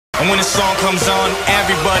when the song comes on,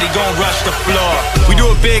 everybody gon' rush the floor. We do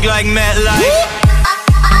it big like MetLife.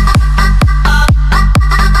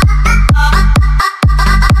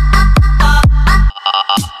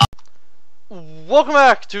 Welcome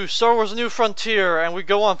back to Star Wars: A New Frontier, and we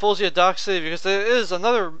go on Folzia Dock City because there is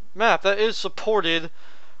another map that is supported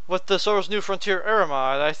with the Star Wars: New Frontier era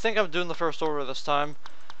mod. I think I'm doing the first order this time.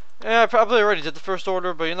 Yeah, I probably already did the first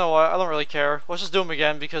order, but you know what? I don't really care. Let's just do them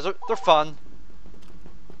again because they're fun.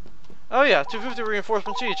 Oh yeah, 250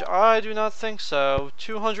 reinforcements each. I do not think so.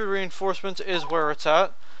 200 reinforcements is where it's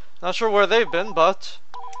at. Not sure where they've been, but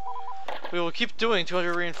we will keep doing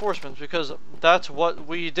 200 reinforcements because that's what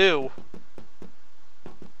we do.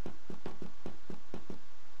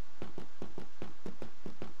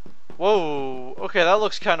 Whoa, okay, that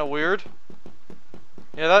looks kind of weird.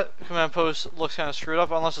 Yeah, that command post looks kind of screwed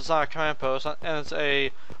up, unless it's not a command post, and it's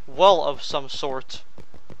a well of some sort.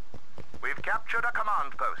 We've captured a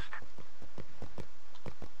command post.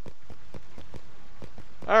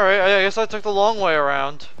 Alright, I guess I took the long way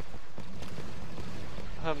around.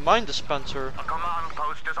 Mine dispenser. A command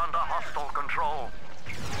post is under hostile control.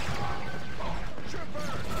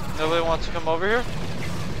 Nobody wants to come over here?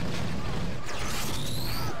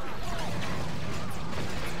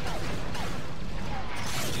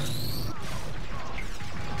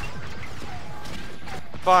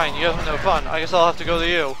 Fine, you have no fun. I guess I'll have to go to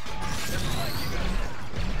you.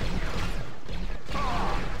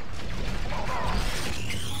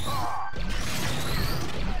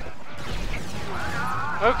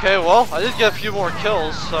 Okay, well, I did get a few more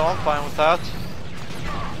kills, so I'm fine with that.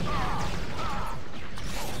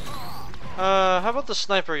 How about the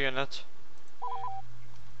sniper unit?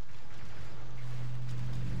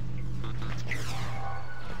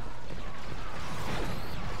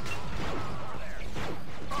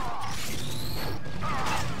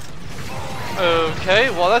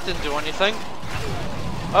 Okay, well that didn't do anything.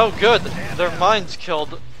 Oh good, their mines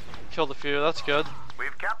killed a few, that's good.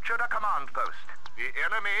 We've captured a command post. The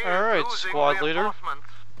enemy Alright, is losing squad leader. reinforcements.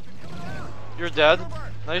 You're dead.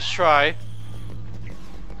 Nice try.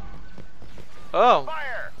 Oh,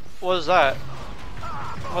 Fire! what is that?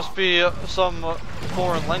 Must be some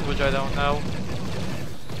foreign language I don't know.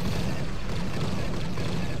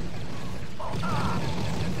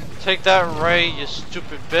 Take that, Ray, you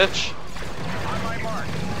stupid bitch. On my mark.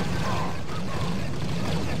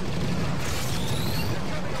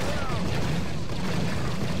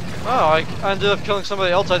 Oh, I ended up killing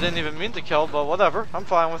somebody else I didn't even mean to kill, but whatever. I'm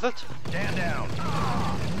fine with it. Stand down.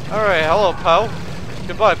 Alright, hello, Poe.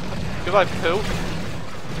 Goodbye, goodbye, Pooh.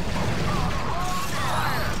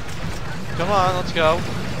 Come on, let's go.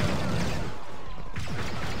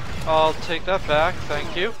 I'll take that back,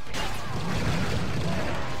 thank you.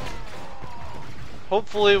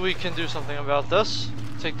 Hopefully we can do something about this.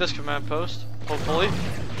 Take this command post, hopefully.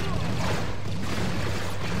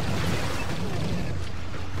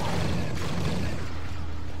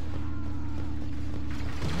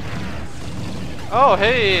 Oh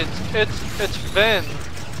hey, it's Finn.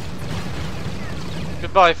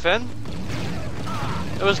 Goodbye, Finn.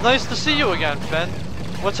 It was nice to see you again, Finn.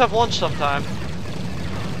 Let's have lunch sometime.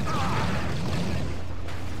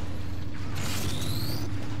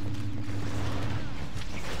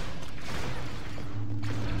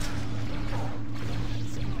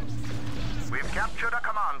 We've captured a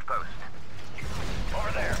command post.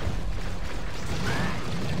 Over there.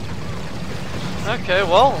 Okay,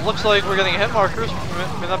 well, looks like we're getting hit markers.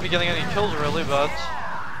 We may not be getting any kills really, but...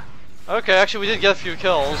 Okay, actually we did get a few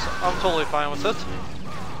kills. I'm totally fine with it.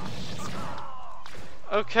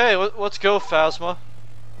 Okay, let's go, Phasma.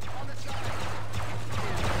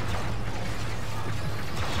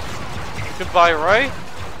 Goodbye, Ray.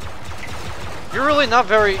 You're really not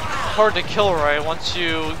very hard to kill, Ray, once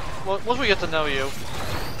we get to know you.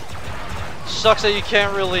 Sucks that you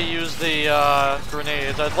can't really use the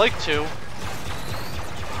grenades. I'd like to.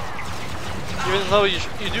 Even though you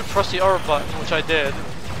do press the R button, which I did.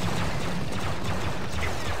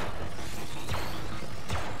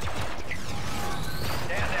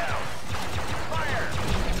 Stand down.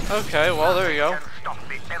 Fire! Okay, well there you go. Can stop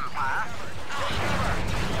the Empire.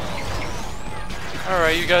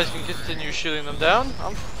 Alright, you guys can continue shooting them down.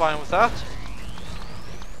 I'm fine with that.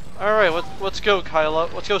 Alright, let's go,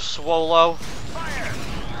 Kylo. Let's go, Swolo. Fire!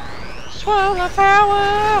 Swolo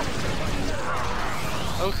power!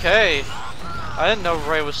 Okay. I didn't know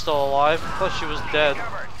Rey was still alive. I thought she was dead.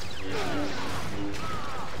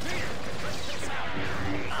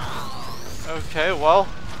 Okay, well.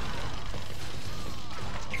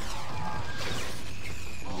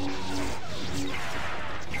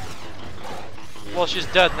 Well, she's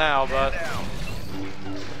dead now, but...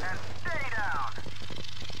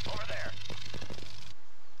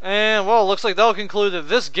 And, well, looks like that'll conclude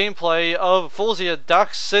this gameplay of Folzia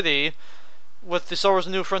Dock City with the Star Wars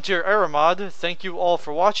New Frontier era mod. Thank you all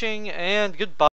for watching, and goodbye.